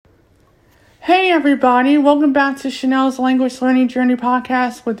Hey everybody, welcome back to Chanel's Language Learning Journey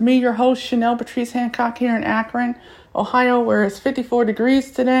podcast with me, your host, Chanel Patrice Hancock here in Akron, Ohio, where it's 54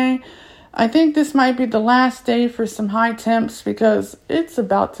 degrees today. I think this might be the last day for some high temps because it's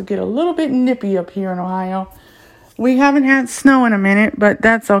about to get a little bit nippy up here in Ohio. We haven't had snow in a minute, but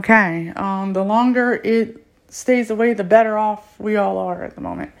that's okay. The longer it stays away, the better off we all are at the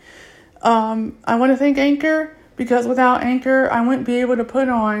moment. I want to thank Anchor because without Anchor, I wouldn't be able to put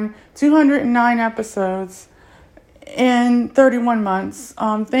on 209 episodes in 31 months.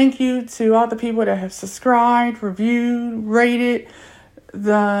 Thank you to all the people that have subscribed, reviewed, rated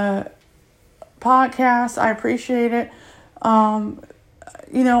the podcast. I appreciate it.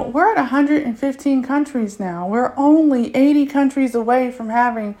 We're at 115 countries now. We're only 80 countries away from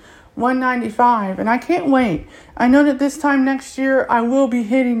having 195, and I can't wait. I know that this time next year, I will be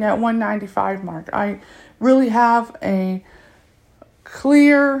hitting that 195 mark. I really have a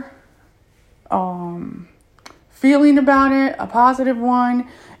clear feeling about it, a positive one,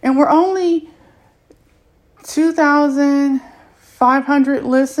 and we're only 2,500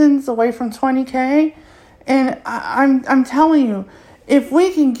 listens away from 20K, and I'm telling you, if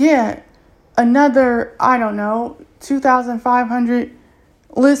we can get another, 2,500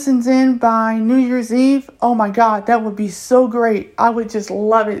 listens in by New Year's Eve, oh my God, that would be so great. I would just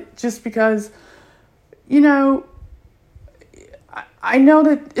love it just because, I know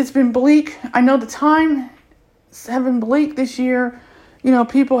that it's been bleak. I know the times have been bleak this year.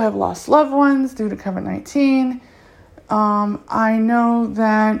 People have lost loved ones due to COVID-19. I know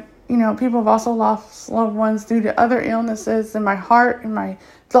that, people have also lost loved ones due to other illnesses, and my heart and my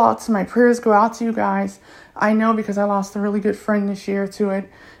thoughts and my prayers go out to you guys. I know because I lost a really good friend this year to it,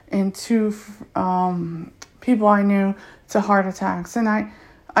 and two people I knew to heart attacks. And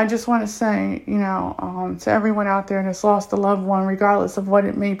I just want to say, to everyone out there that's lost a loved one, regardless of what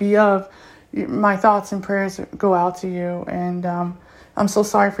it may be of, my thoughts and prayers go out to you. And I'm so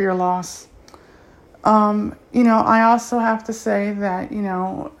sorry for your loss. I also have to say that,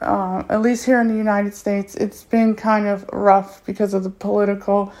 at least here in the United States, it's been kind of rough because of the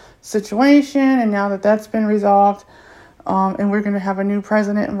political situation. And now that that's been resolved, and we're going to have a new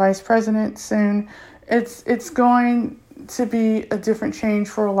president and vice president soon, it's going to be a different change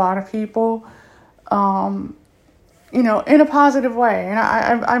for a lot of people, in a positive way. And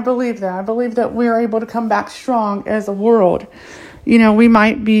I believe that. I believe that we're able to come back strong as a world. We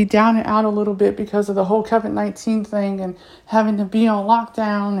might be down and out a little bit because of the whole COVID-19 thing and having to be on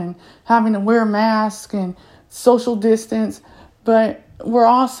lockdown and having to wear a mask and social distance, but we're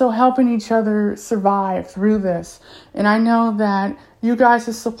also helping each other survive through this. And I know that you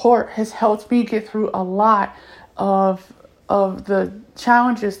guys' support has helped me get through a lot of the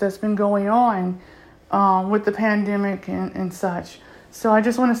challenges that's been going on with the pandemic and such. So I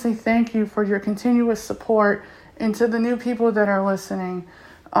just want to say thank you for your continuous support. And to the new people that are listening,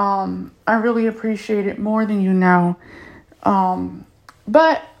 I really appreciate it more than you know.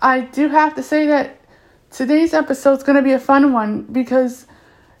 But I do have to say that today's episode is going to be a fun one because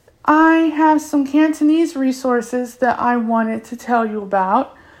I have some Cantonese resources that I wanted to tell you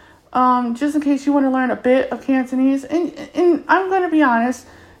about. Just in case you want to learn a bit of Cantonese. And I'm going to be honest,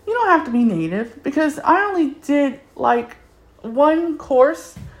 you don't have to be native because I only did one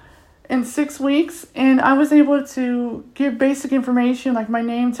course in 6 weeks, and I was able to give basic information like my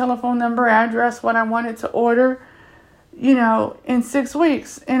name, telephone number, address, what I wanted to order, in 6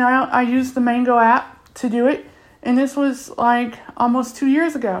 weeks. And I used the Mango app to do it, and this was almost 2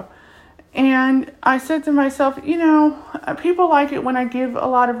 years ago. And I said to myself, people like it when I give a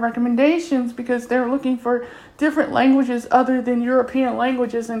lot of recommendations because they're looking for different languages other than European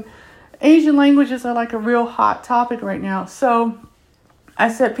languages, and Asian languages are a real hot topic right now. So I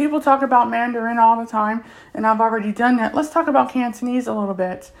said, people talk about Mandarin all the time, and I've already done that. Let's talk about Cantonese a little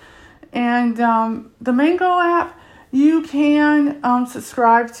bit. And the Mango app, you can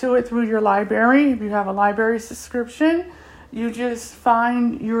subscribe to it through your library. If you have a library subscription, you just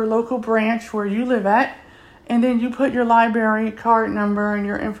find your local branch where you live at, and then you put your library card number and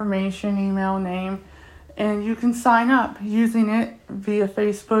your information, email, name, and you can sign up using it via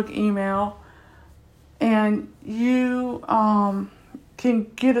Facebook, email, and you can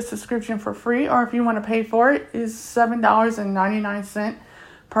get a subscription for free, or if you want to pay for it, is $7.99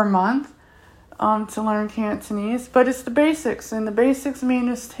 per month to learn Cantonese. But it's the basics, and the basics mean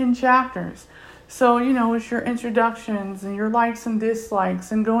it's 10 chapters. So, it's your introductions and your likes and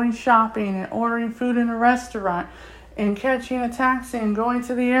dislikes and going shopping and ordering food in a restaurant and catching a taxi and going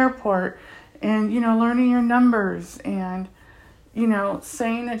to the airport and, learning your numbers and,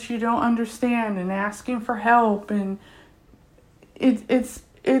 saying that you don't understand and asking for help. And it's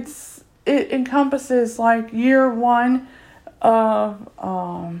it encompasses like year one of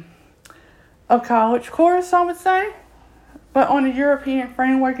a college course, I would say. But on a European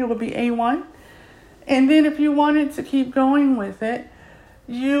framework, it would be A1. And then if you wanted to keep going with it,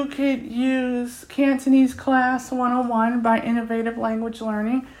 you could use Cantonese Class 101 by Innovative Language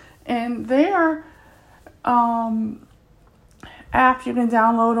Learning. And their app you can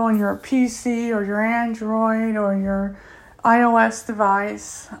download on your PC or your Android or your iOS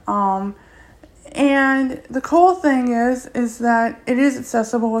device. And the cool thing is that it is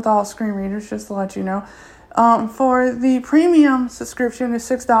accessible with all screen readers, just to let you know. For the premium subscription is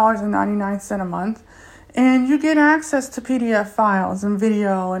 $6.99 a month. And you get access to PDF files and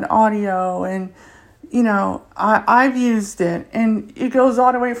video and audio. And, you know, I've used it. And it goes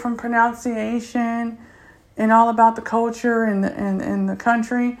all the way from pronunciation and all about the culture and the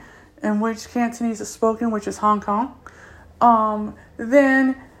country in which Cantonese is spoken, which is Hong Kong.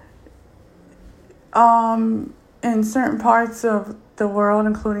 Then in certain parts of the world,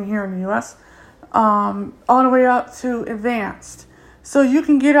 including here in the U.S., all the way up to advanced. So you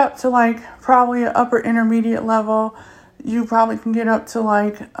can get up to like probably an upper intermediate level. You probably can get up to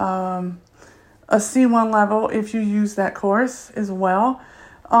like a C1 level if you use that course as well.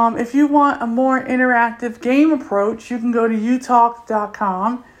 If you want a more interactive game approach, you can go to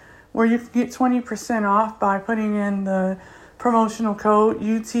utalk.com, where you can get 20% off by putting in the promotional code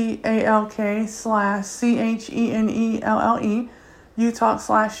UTALK/CHENELLE,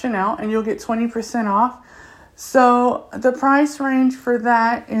 utalk/Chanel, and you'll get 20% off. So the price range for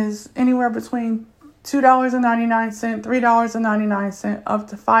that is anywhere between $2.99, $3.99, up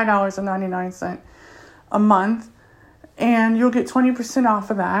to $5.99 a month. And you'll get 20%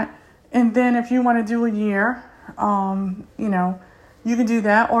 off of that. And then if you want to do a year, you know, you can do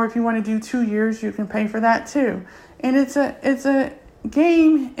that. Or if you want to do 2 years, you can pay for that too. And it's a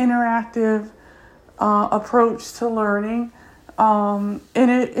game interactive approach to learning. And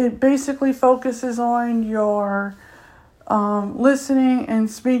it basically focuses on your listening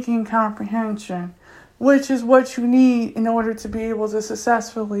and speaking comprehension, which is what you need in order to be able to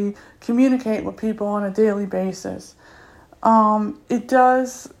successfully communicate with people on a daily basis. It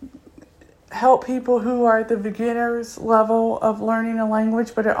does help people who are at the beginner's level of learning a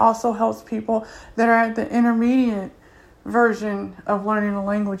language, but it also helps people that are at the intermediate version of learning a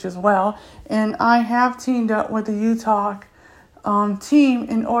language as well. And I have teamed up with the UTalk team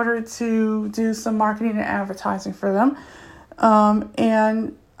in order to do some marketing and advertising for them.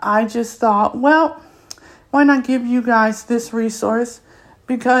 And I just thought, well, why not give you guys this resource?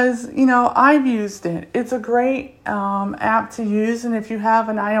 Because, you know, I've used it. It's a great app to use. And if you have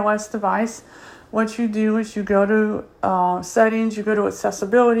an iOS device, what you do is you go to settings, you go to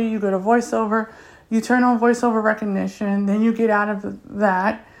accessibility, you go to voiceover, you turn on voiceover recognition, then you get out of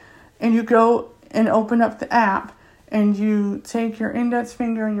that and you go and open up the app and you take your index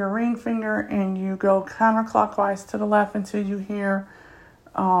finger and your ring finger and you go counterclockwise to the left until you hear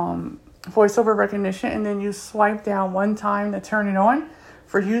voiceover recognition, and then you swipe down one time to turn it on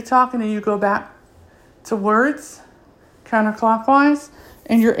for UTalk, and then you go back to words counterclockwise,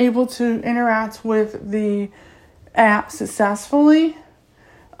 and you're able to interact with the app successfully.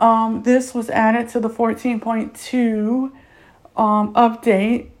 This was added to the 14.2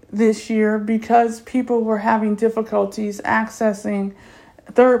 update this year because people were having difficulties accessing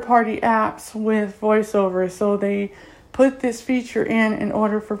third-party apps with VoiceOver, so they put this feature in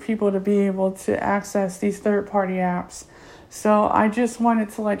order for people to be able to access these third-party apps. So I just wanted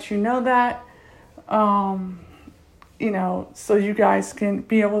to let you know that, you know, so you guys can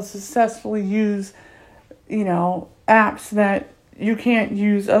be able to successfully use, you know, apps that you can't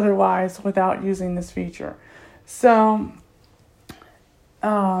use otherwise without using this feature. So,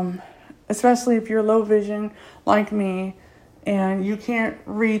 especially if you're low vision like me and you can't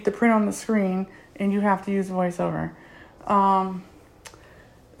read the print on the screen and you have to use VoiceOver.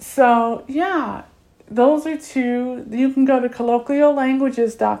 So yeah, those are two. You can go to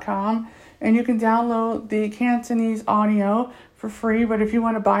colloquiallanguages.com and you can download the Cantonese audio for free. But if you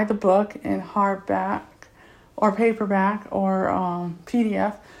want to buy the book in hardback or paperback or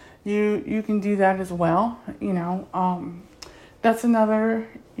PDF, you can do that as well. You know, that's another,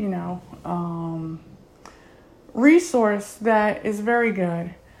 you know, resource that is very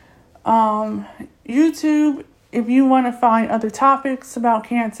good. YouTube, if you want to find other topics about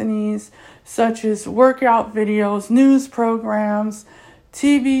Cantonese, such as workout videos, news programs,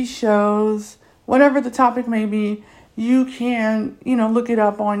 TV shows, whatever the topic may be, you can, you know, look it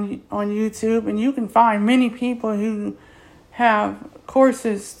up on YouTube, and you can find many people who have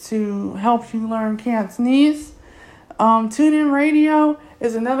courses to help you learn Cantonese. TuneIn Radio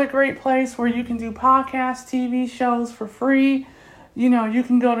is another great place where you can do podcasts, TV shows for free. You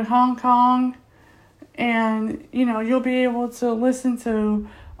can go to Hong Kong and, you'll be able to listen to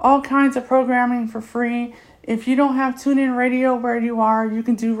all kinds of programming for free. If you don't have TuneIn Radio where you are, you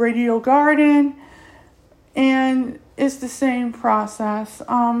can do Radio Garden, and it's the same process.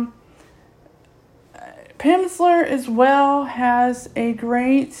 Pimsleur as well has a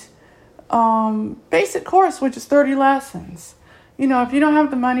great basic course, which is 30 lessons. If you don't have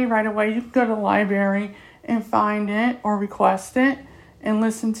the money right away, you can go to the library and find it or request it and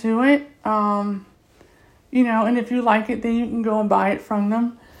listen to it. And if you like it, then you can go and buy it from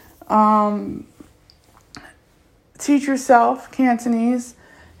them. Teach Yourself Cantonese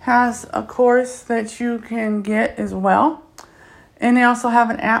has a course that you can get as well. And they also have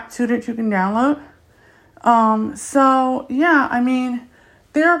an app too that you can download.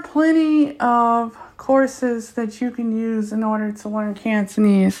 There are plenty of courses that you can use in order to learn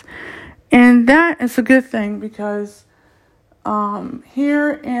Cantonese. And that is a good thing because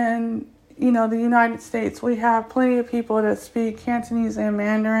here in, the United States, we have plenty of people that speak Cantonese and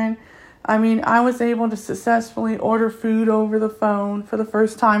Mandarin. I was able to successfully order food over the phone for the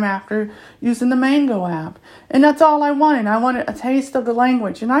first time after using the Mango app. And that's all I wanted. I wanted a taste of the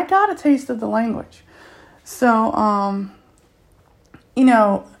language. And I got a taste of the language. So,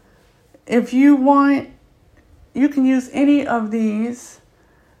 if you want, you can use any of these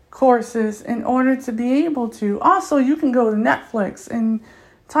courses in order to be able to. Also, you can go to Netflix and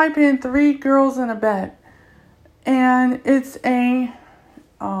type in 3 Girls in a Bed. And it's a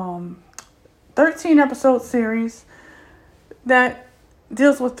 13-episode series that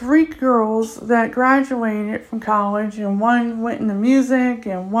deals with 3 girls that graduated from college, and one went into music,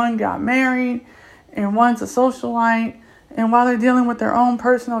 and one got married, and one's a socialite. And while they're dealing with their own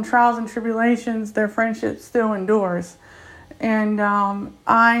personal trials and tribulations, their friendship still endures. And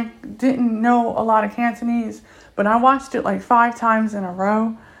I didn't know a lot of Cantonese, but I watched it like 5 times in a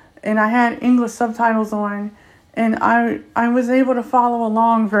row, and I had English subtitles on, and I was able to follow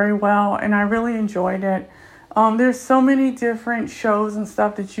along very well, and I really enjoyed it. There's so many different shows and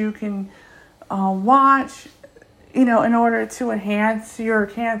stuff that you can watch, in order to enhance your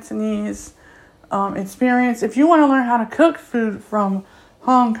Cantonese experience. If you want to learn how to cook food from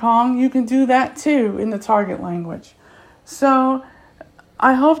Hong Kong, you can do that too in the target language. So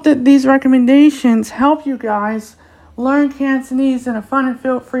I hope that these recommendations help you guys learn Cantonese in a fun and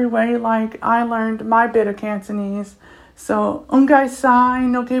feel-free way like I learned my bit of Cantonese. So, Ungai Sai,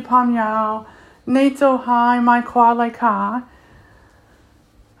 No Ge Pam Yao, Nato Hai, Mai Kwa Lai Ka.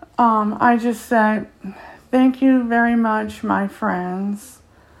 I just said, thank you very much, my friends,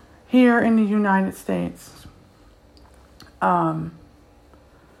 here in the United States.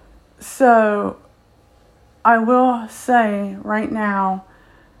 So, I will say right now,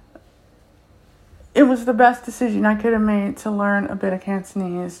 it was the best decision I could have made to learn a bit of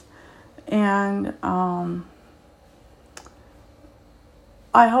Cantonese. And I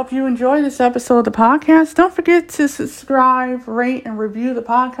hope you enjoy this episode of the podcast. Don't forget to subscribe, rate, and review the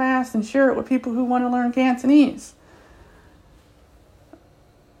podcast and share it with people who want to learn Cantonese.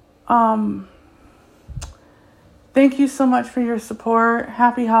 Thank you so much for your support.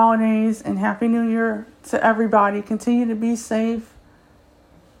 Happy holidays and Happy New Year to everybody. Continue to be safe.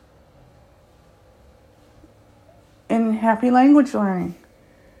 And happy language learning.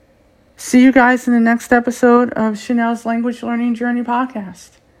 See you guys in the next episode of Chanel's Language Learning Journey podcast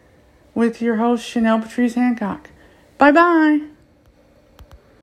with your host, Chanel Patrice Hancock. Bye-bye.